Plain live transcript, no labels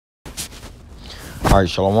All right,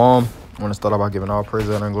 Shalom. I want to start out by giving all praise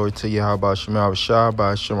and glory to you. How about Shemel Shah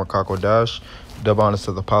by Shema Dash? Double honors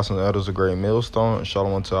to the apostles and elders of Great Millstone. And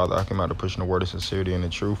Shalom to all that came out to pushing the word of sincerity and the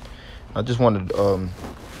truth. I just wanted to,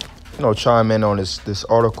 chime in on this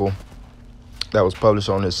article that was published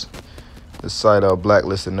on this site,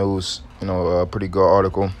 Blacklisted News. A pretty good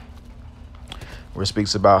article where it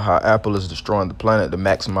speaks about how Apple is destroying the planet to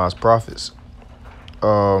maximize profits.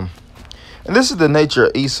 And this is the nature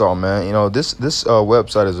of Esau, man. This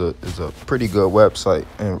website is a pretty good website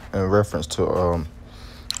in reference to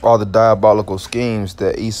all the diabolical schemes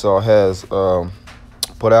that Esau has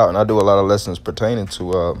put out. And I do a lot of lessons pertaining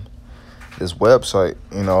to this website,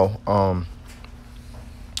 And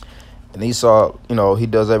Esau, he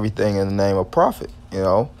does everything in the name of profit,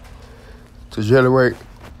 to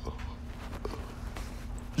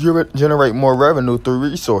generate more revenue through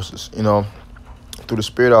resources, Through the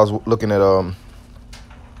spirit, I was looking at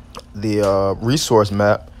the resource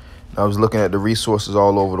map. I was looking at the resources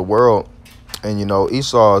all over the world. And,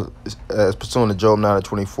 Esau is pursuing the Job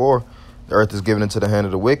 9:24. The earth is given into the hand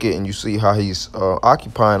of the wicked. And you see how he's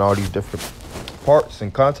occupying all these different parts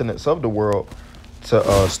and continents of the world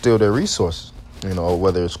to steal their resources.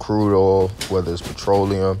 Whether it's crude oil, whether it's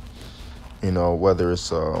petroleum, whether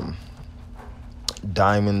it's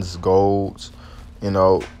diamonds, golds.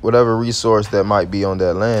 Whatever resource that might be on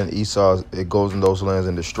that land, Esau, it goes in those lands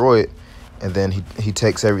and destroy it. And then he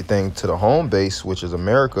takes everything to the home base, which is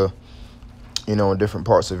America, in different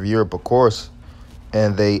parts of Europe, of course.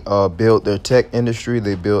 And they build their tech industry.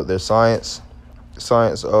 They build their science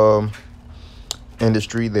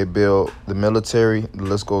industry. They build the military. The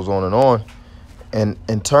list goes on. And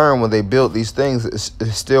in turn, when they build these things, it's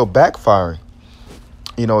still backfiring.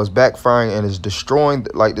 It's backfiring and it's destroying,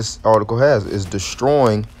 like this article has, is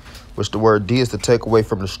destroying, which the word D is to take away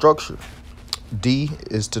from the structure. D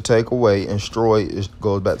is to take away, and destroy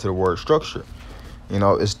goes back to the word structure.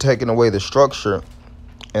 It's taking away the structure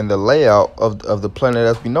and the layout of the planet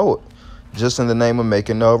as we know it, just in the name of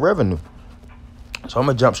making revenue. So I'm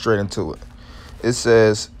going to jump straight into it. It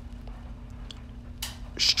says,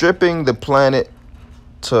 stripping the planet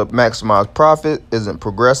to maximize profit isn't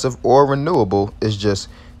progressive or renewable. It's just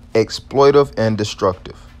exploitive and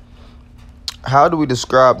destructive. How do we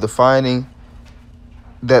describe the finding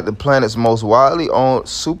that the planet's most widely owned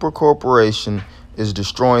super corporation is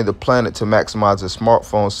destroying the planet to maximize its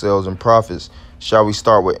smartphone sales and profits? Shall we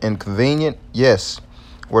start with inconvenient? Yes.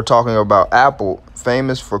 We're talking about Apple,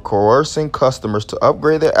 famous for coercing customers to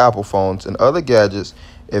upgrade their Apple phones and other gadgets,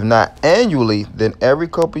 if not annually, then every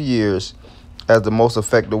couple years, as the most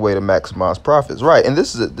effective way to maximize profits. Right. And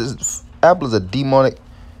Apple is a demonic,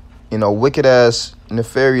 wicked ass,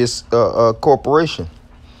 nefarious corporation.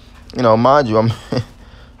 Mind you, I'm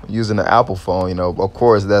using an Apple phone, of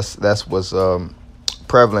course, that's what's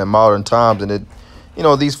prevalent in modern times. And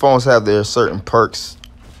these phones have their certain perks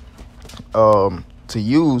to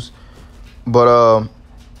use. But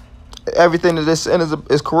everything that this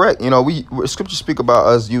is correct. Scripture speak about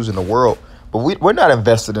us using the world. But we're not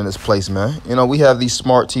invested in this place, man. We have these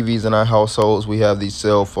smart TVs in our households. We have these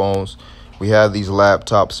cell phones. We have these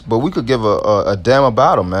laptops. But we could give a damn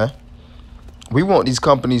about them, man. We want these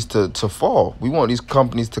companies to fall. We want these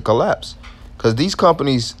companies to collapse. Because these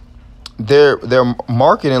companies, their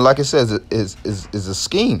marketing, like it says, is a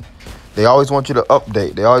scheme. They always want you to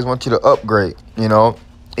update. They always want you to upgrade.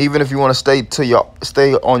 Even if you want to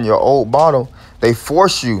stay on your old model, they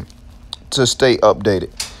force you to stay updated.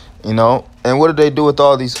 And what did they do with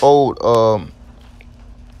all these old,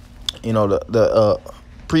 the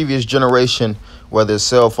previous generation, whether it's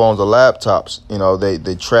cell phones or laptops,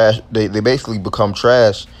 they basically become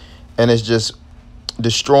trash, and it's just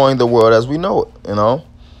destroying the world as we know it,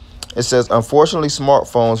 It says, unfortunately,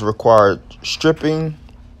 smartphones require strip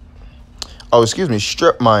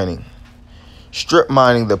mining. Strip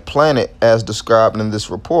mining the planet as described in this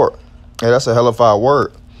report. And that's a hellified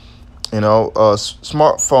word.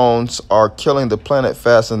 Smartphones are killing the planet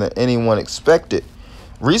faster than anyone expected.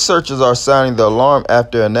 Researchers are sounding the alarm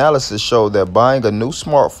after analysis showed that buying a new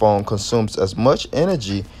smartphone consumes as much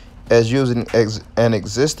energy as using an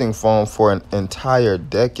existing phone for an entire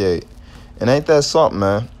decade. And ain't that something,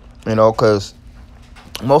 man? Because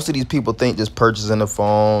most of these people think just purchasing a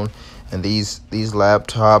phone and these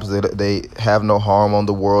laptops, they have no harm on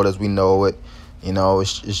the world as we know it.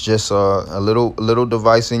 It's just a little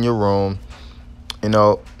device in your room,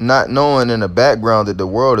 not knowing in the background that the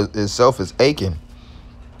world itself is aching.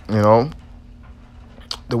 The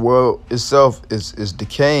world itself is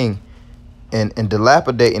decaying and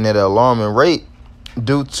dilapidating at an alarming rate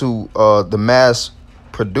due to the mass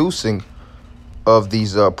producing of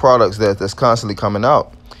these products that's constantly coming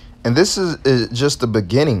out. And this is just the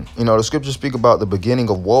beginning. The scriptures speak about the beginning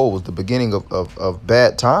of woes, the beginning of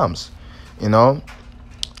bad times.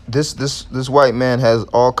 This white man has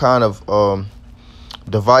all kind of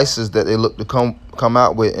devices that they look to come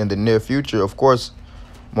out with in the near future. Of course,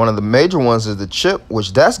 one of the major ones is the chip,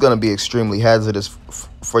 which that's going to be extremely hazardous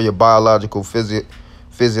for your biological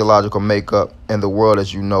physiological makeup and the world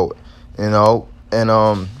as you know it. And the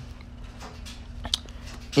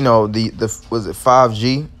was it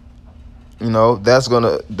 5G?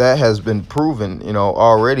 That has been proven,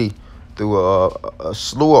 already through a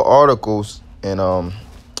slew of articles and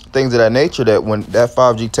things of that nature, that when that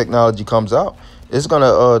 5G technology comes out, it's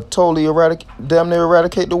gonna totally damn near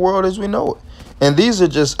eradicate the world as we know it. And these are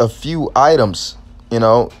just a few items.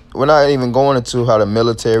 We're not even going into how the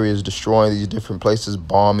military is destroying these different places,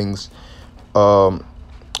 bombings,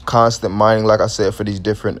 constant mining, like I said, for these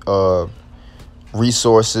different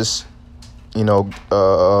resources,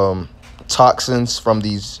 toxins from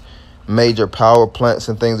these major power plants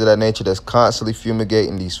and things of that nature that's constantly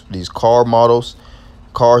fumigating these cars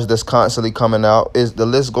that's constantly coming out. The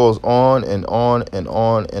list goes on and on and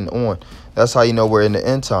on and on. That's how you know we're in the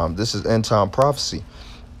end time. This is end time prophecy.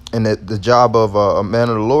 And the job of a man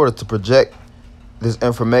of the Lord is to project this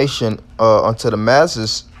information onto the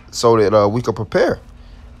masses so that we can prepare,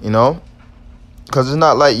 because it's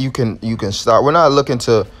not like you can start. We're not looking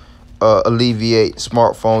to alleviate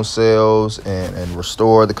smartphone sales and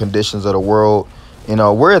restore the conditions of the world.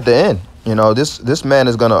 We're at the end. This man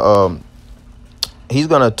is gonna he's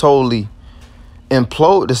gonna totally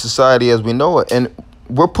implode the society as we know it, and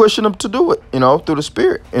we're pushing him to do it, through the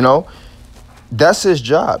Spirit. That's his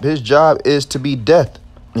job. His job is to be death,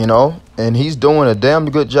 and he's doing a damn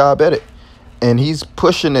good job at it, and he's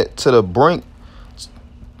pushing it to the brink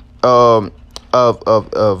of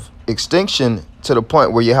extinction, to the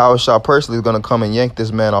point where Yahushua personally is going to come and yank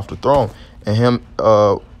this man off the throne, and him,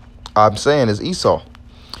 I'm saying, is Esau.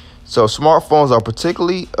 So smartphones are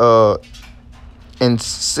particularly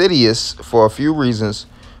insidious for a few reasons.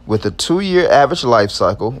 With a 2-year average life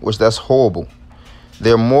cycle, which that's horrible,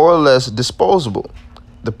 they're more or less disposable.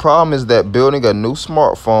 The problem is that building a new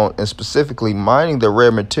smartphone and specifically mining the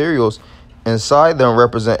rare materials inside them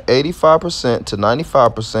represent 85% to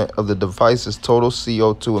 95% of the device's total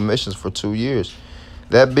CO2 emissions for 2 years.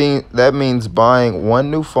 That means buying one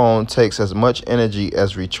new phone takes as much energy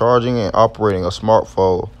as recharging and operating a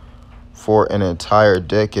smartphone for an entire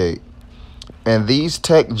decade. And these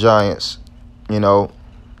tech giants,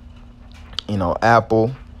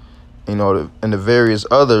 Apple, and the various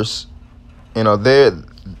others,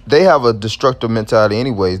 they have a destructive mentality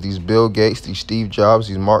anyways. These Bill Gates, these Steve Jobs,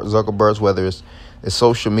 these Mark Zuckerbergs, whether it's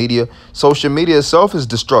social media. Social media itself is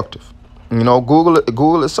destructive.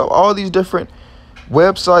 Google itself, all these different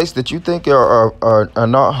websites that you think are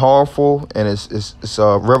not harmful and it's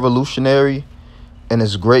revolutionary and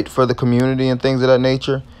it's great for the community and things of that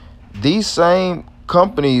nature. These same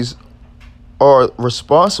companies are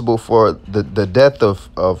responsible for the death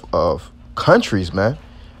of countries, man.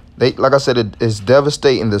 They, like I said, it's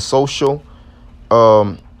devastating the social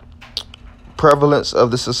prevalence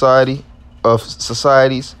of the societies.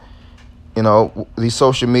 The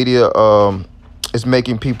social media is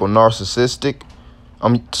making people narcissistic.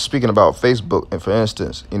 I'm speaking about Facebook, and for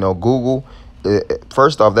instance, Google.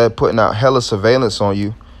 First off, they're putting out hella surveillance on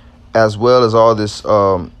you, as well as all this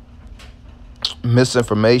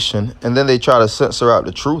misinformation, and then they try to censor out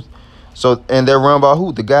the truth. So, and they're run by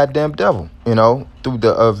who? The goddamn devil, through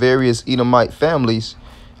the various Edomite families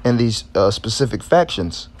and these specific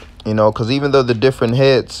factions, because even though the different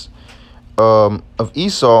heads of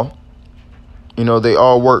Esau, they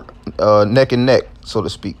all work neck and neck, so to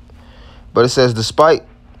speak. But it says, despite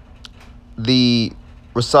the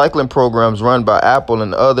recycling programs run by Apple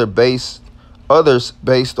and others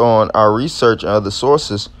based on our research and other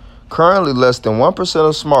sources, currently less than 1%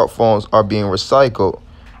 of smartphones are being recycled.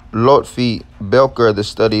 Lotfi Belker, the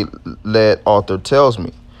study-led author, tells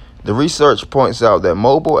me. The research points out that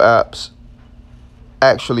mobile apps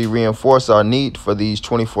actually reinforce our need for these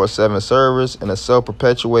 24/7 servers in a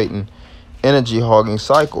self-perpetuating energy-hogging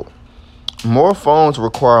cycle. More phones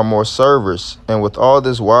require more servers, and with all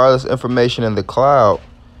this wireless information in the cloud,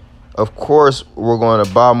 of course, we're going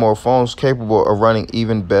to buy more phones capable of running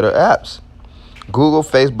even better apps. Google,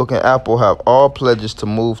 Facebook, and Apple have all pledges to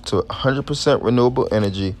move to 100% renewable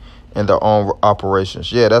energy in their own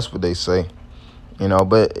operations. Yeah, that's what they say.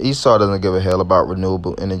 But Esau doesn't give a hell about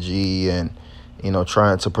renewable energy and,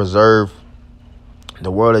 trying to preserve the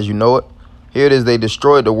world as you know it. Here it is, they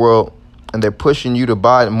destroyed the world, and they're pushing you to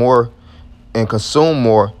buy more and consume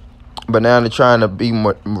more But now they're trying to be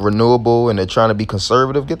more renewable and they're trying to be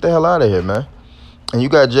conservative. Get the hell out of here, man. And you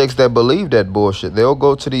got jakes that believe that bullshit. They'll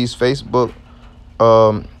go to these Facebook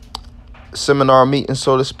seminar meetings,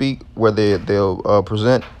 so to speak, where they'll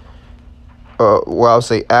present, well, I'll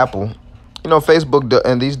say Apple. You know, Facebook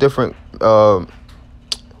and these different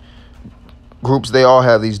groups, they all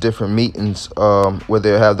have these different meetings where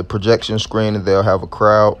they'll have the projection screen and they'll have a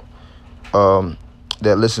crowd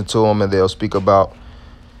that listen to them, and they'll speak about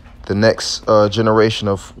the next generation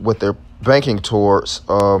of what they're banking towards.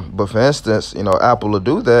 But for instance, you know, Apple will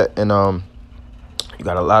do that, and you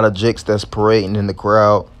got a lot of jakes that's parading in the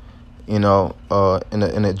crowd, you know, in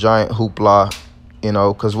a giant hoopla, you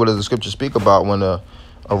know, because what does the scripture speak about? When a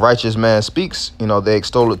righteous man speaks, you know, they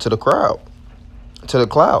extol it to the crowd, to the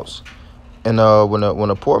clouds. And when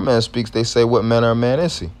a poor man speaks, they say, what manner of man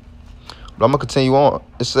is he? But I'm going to continue on.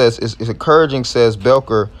 It says, it's encouraging, says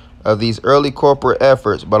Belker, of these early corporate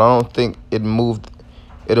efforts, but I don't think it'll move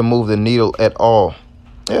the needle at all.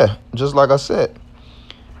 Yeah, just like I said.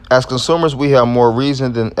 As consumers, we have more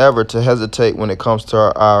reason than ever to hesitate when it comes to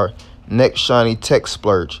our next shiny tech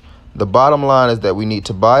splurge. The bottom line is that we need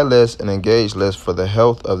to buy less and engage less for the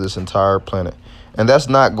health of this entire planet. And that's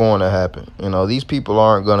not going to happen. You know, these people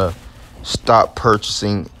aren't going to stop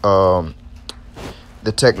purchasing the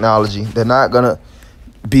technology. They're not going to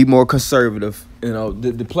be more conservative. You know,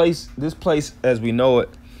 this place as we know it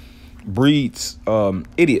breeds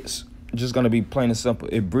idiots. Just going to be plain and simple.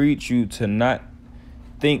 It breeds you to not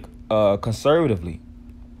think conservatively.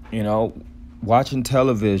 You know, watching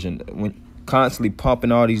television, when constantly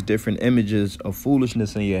pumping all these different images of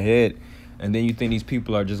foolishness in your head, and then you think these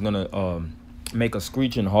people are just going to make a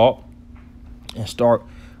screeching halt and start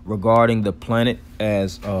regarding the planet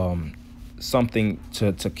as something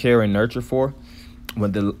to care and nurture for,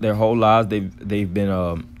 when their whole lives they've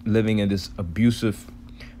been living in this abusive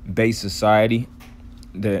based society,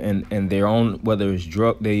 and their own, whether it's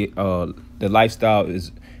their lifestyle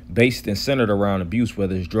is based and centered around abuse,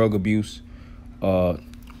 whether it's drug abuse,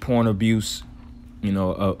 porn abuse, you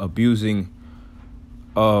know, abusing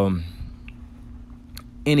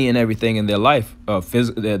any and everything in their life.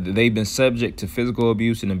 They've been subject to physical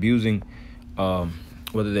abuse and abusing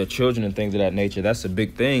whether they're children and things of that nature. That's a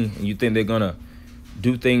big thing. And you think they're gonna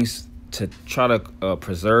do things to try to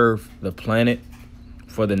preserve the planet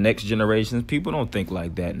for the next generations? People don't think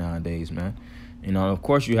like that nowadays, man. You know, of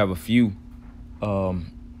course you have a few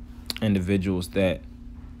individuals that,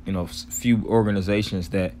 you know, few organizations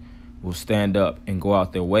that will stand up and go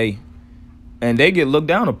out their way, and they get looked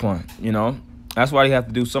down upon. You know, that's why they have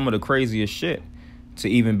to do some of the craziest shit to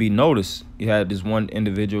even be noticed. You had this one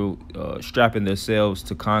individual strapping themselves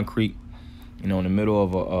to concrete, you know, in the middle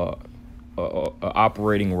of a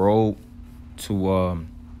operating road to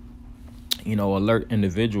you know, alert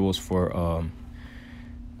individuals for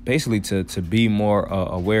basically to be more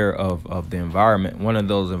aware of the environment. One of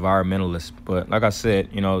those environmentalists. But like I said,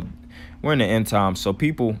 you know, we're in the end times, so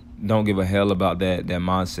people don't give a hell about that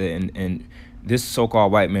mindset, and this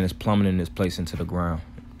so-called white man is plummeting this place into the ground.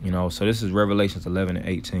 You know, so this is Revelations 11 and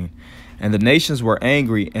 18. And the nations were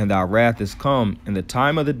angry, and thy wrath is come in the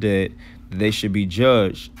time of the dead, that they should be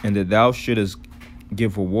judged, and that thou shouldest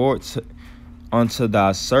give rewards unto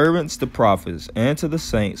thy servants the prophets, and to the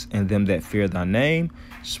saints, and them that fear thy name,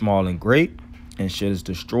 small and great, and shouldest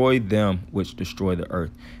destroy them which destroy the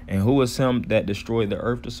earth. And who is him that destroyed the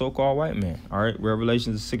earth? The so-called white man. All right,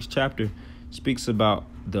 Revelations, the 6th chapter, speaks about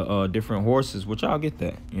the different horses, which I'll get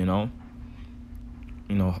that, you know,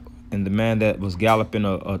 and the man that was galloping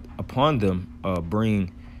upon them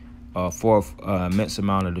bring forth immense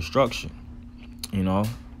amount of destruction, you know.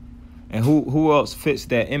 And who else fits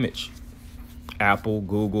that image? Apple,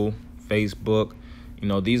 Google, Facebook, you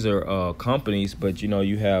know, these are companies, but, you know,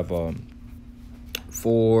 you have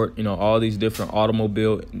Ford, you know, all these different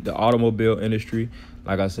the automobile industry,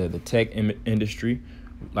 like I said, the tech industry,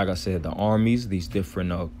 like I said, the armies, these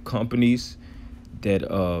different companies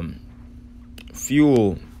that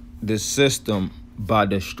fuel this system by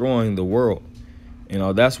destroying the world. You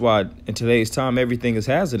know, that's why in today's time, everything is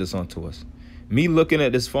hazardous onto us. Me looking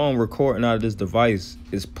at this phone, recording out of this device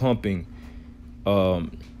is pumping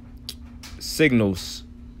signals,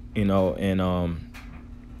 you know, and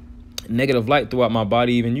negative light throughout my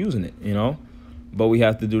body, even using it, you know. But we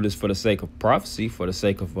have to do this for the sake of prophecy, for the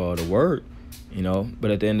sake of the word, you know.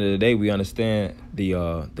 But at the end of the day, we understand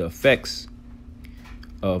the effects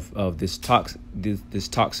of this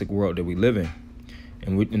toxic world that we live in,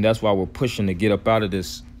 and that's why we're pushing to get up out of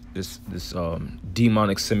this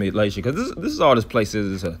demonic simulation, because this is all this place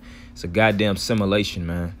is. It's a goddamn simulation,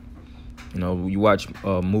 man. You know, you watch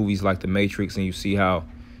movies like The Matrix, and you see how,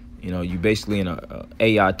 You know, you basically in a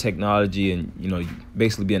AI technology, and you know, you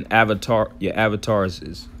basically be an avatar. Your avatar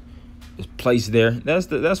is placed there.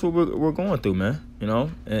 That's what we're going through, man. You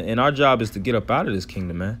know, and our job is to get up out of this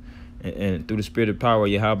kingdom, man. And through the spirit of power,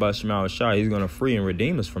 Yahweh Shema Shai, he's going to free and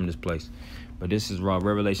redeem us from this place. But this is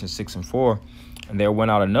Revelation 6:4. And there went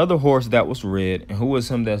out another horse that was red. And who was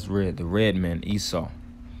him that's red? The red man, Esau.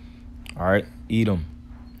 All right, Edom.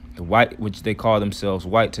 The white, which they call themselves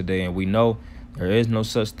white today. And we know there is no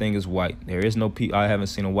such thing as white. There is no I haven't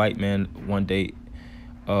seen a white man one day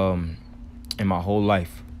in my whole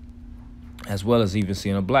life, as well as even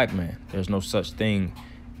seeing a black man. There's no such thing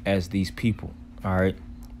as these people. All right.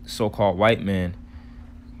 So-called white man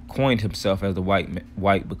coined himself as the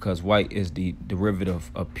white because white is the derivative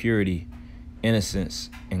of purity, innocence,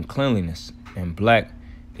 and cleanliness, and black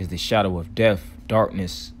is the shadow of death,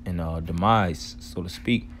 darkness, and demise, so to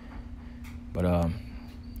speak. But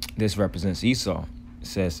this represents Esau. It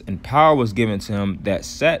says, and power was given to him that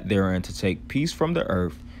sat therein to take peace from the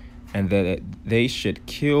earth, and that they should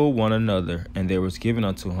kill one another, and there was given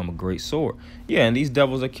unto him a great sword. Yeah, and these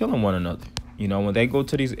devils are killing one another. You know, when they go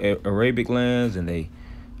to these Arabic lands and they,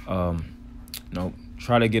 you know,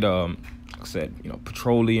 try to get, like I said, you know,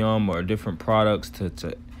 petroleum or different products to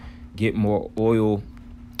get more oil,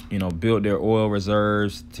 you know, build their oil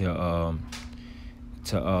reserves to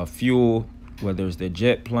fuel, whether it's their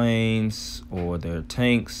jet planes or their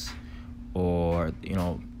tanks or, you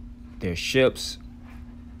know, their ships.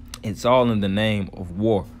 It's all in the name of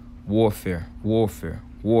warfare.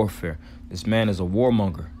 This man is a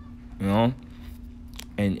warmonger, you know.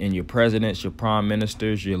 And your presidents, your prime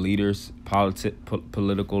ministers, your leaders,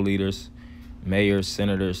 political leaders, mayors,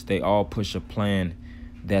 senators, they all push a plan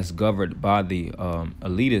that's governed by the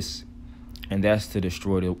elitists, and that's to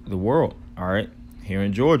destroy the world. All right, here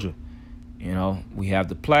in Georgia, you know, we have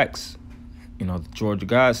the plaques, you know, the Georgia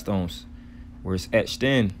Guidestones, where it's etched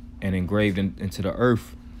in and engraved into the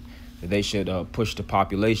earth that they should push the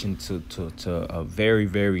population to a very,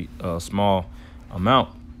 very small amount.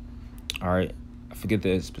 All right. I forget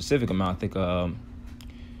the specific amount. I think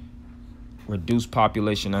reduce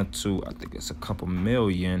population to, I think it's a couple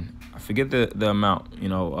million. I forget the amount, you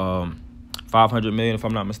know, 500 million if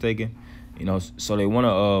I'm not mistaken. You know, so they want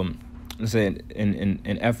to let's say in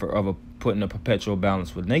an effort of putting a perpetual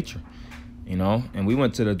balance with nature, you know. And we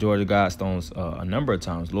went to the Georgia Guidestones a number of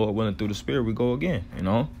times. Lord willing, through the spirit we go again, you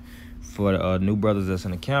know. For the new brothers that's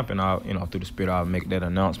in the camp, and I'll, you know, through the spirit I'll make that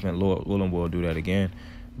announcement. Lord willing, we'll do that again.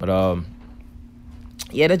 But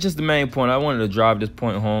yeah, that's just the main point. I wanted to drive this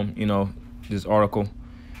point home, you know, this article.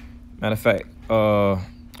 Matter of fact, I'm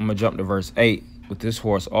going to jump to verse 8 with this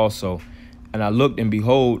horse also. And I looked, and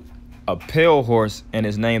behold, a pale horse, and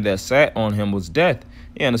his name that sat on him was Death.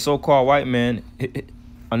 Yeah, and the so-called white man,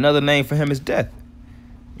 another name for him is Death,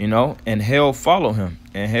 you know, and hell follow him.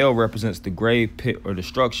 And hell represents the grave, pit, or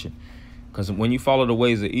destruction. Because when you follow the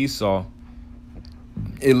ways of Esau,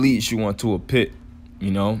 it leads you into a pit,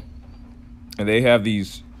 you know. And they have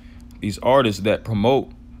these artists that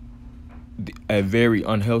promote a very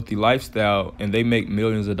unhealthy lifestyle, and they make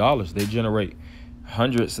millions of dollars. They generate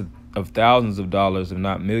hundreds of thousands of dollars, if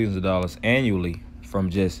not millions of dollars annually from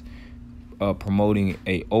just promoting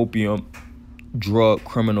a opium drug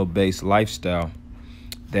criminal-based lifestyle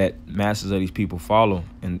that masses of these people follow.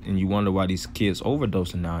 And you wonder why these kids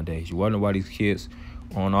overdosing nowadays. You wonder why these kids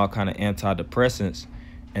are on all kind of antidepressants,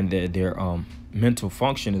 and their mental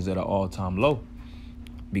function is at an all-time low,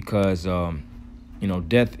 because you know,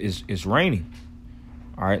 death is reigning.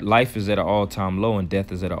 All right, life is at an all-time low and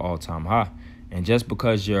death is at an all-time high. And just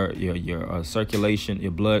because your circulation,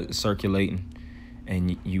 your blood is circulating,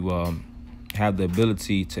 and you have the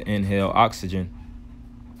ability to inhale oxygen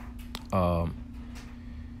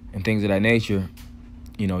and things of that nature,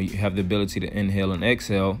 you know, you have the ability to inhale and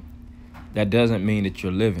exhale, that doesn't mean that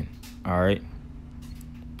you're living. All right,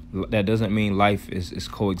 that doesn't mean life is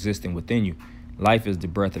coexisting within you. Life is the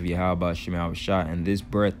breath of Yahweh Shema Shai, and this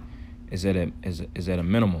breath is at a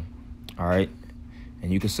minimum. All right,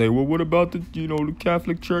 and you can say, well, what about the, you know, the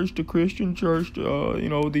Catholic Church, the Christian Church, you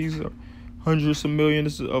know, these are hundreds of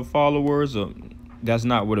millions of followers. That's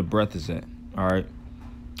not where the breath is at. All right,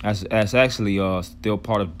 that's actually still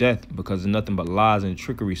part of death, because there's nothing but lies and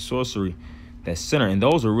trickery, sorcery that's center, and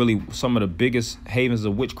those are really some of the biggest havens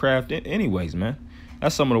of witchcraft anyways, man.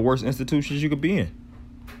 That's some of the worst institutions you could be in,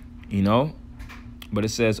 you know. But it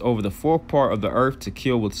says, over the fourth part of the earth to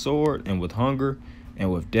kill with sword and with hunger and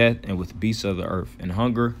with death and with beasts of the earth. And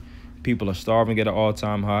hunger, people are starving at an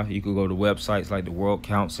all-time high. You could go to websites like the World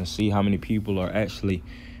Counts and see how many people are actually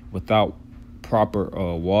without proper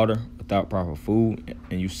water, without proper food.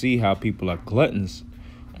 And you see how people are gluttons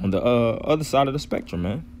on the other side of the spectrum,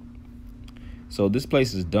 man. So this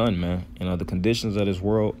place is done, man. You know, the conditions of this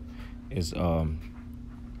world is done.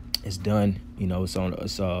 You know,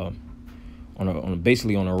 it's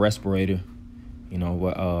basically on a respirator. You know,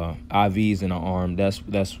 with IVs in the arm.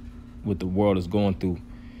 That's what the world is going through.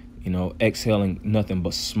 You know, exhaling nothing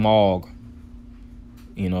but smog.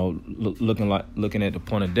 You know, looking at the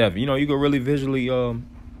point of death. You know, you can really visually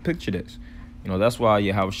picture this. You know, that's why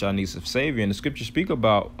Yahushua needs a savior. And the scriptures speak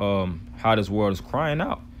about how this world is crying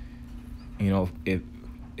out. You know,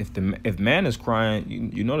 if man is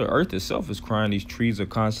crying, you know, the earth itself is crying. These trees are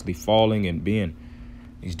constantly falling and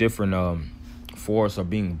these different forests are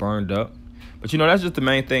being burned up. But, you know, that's just the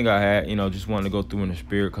main thing I had, you know, just wanted to go through in the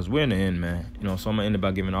spirit, because we're in the end, man. You know, so I'm going to end it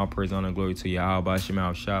by giving all praise, honor, and glory to Yahweh, by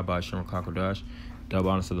Shema, Shah, by Shem, Kakadash.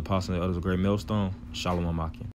 Double honor to the apostle and the others, a great millstone. Shalom, Amakim.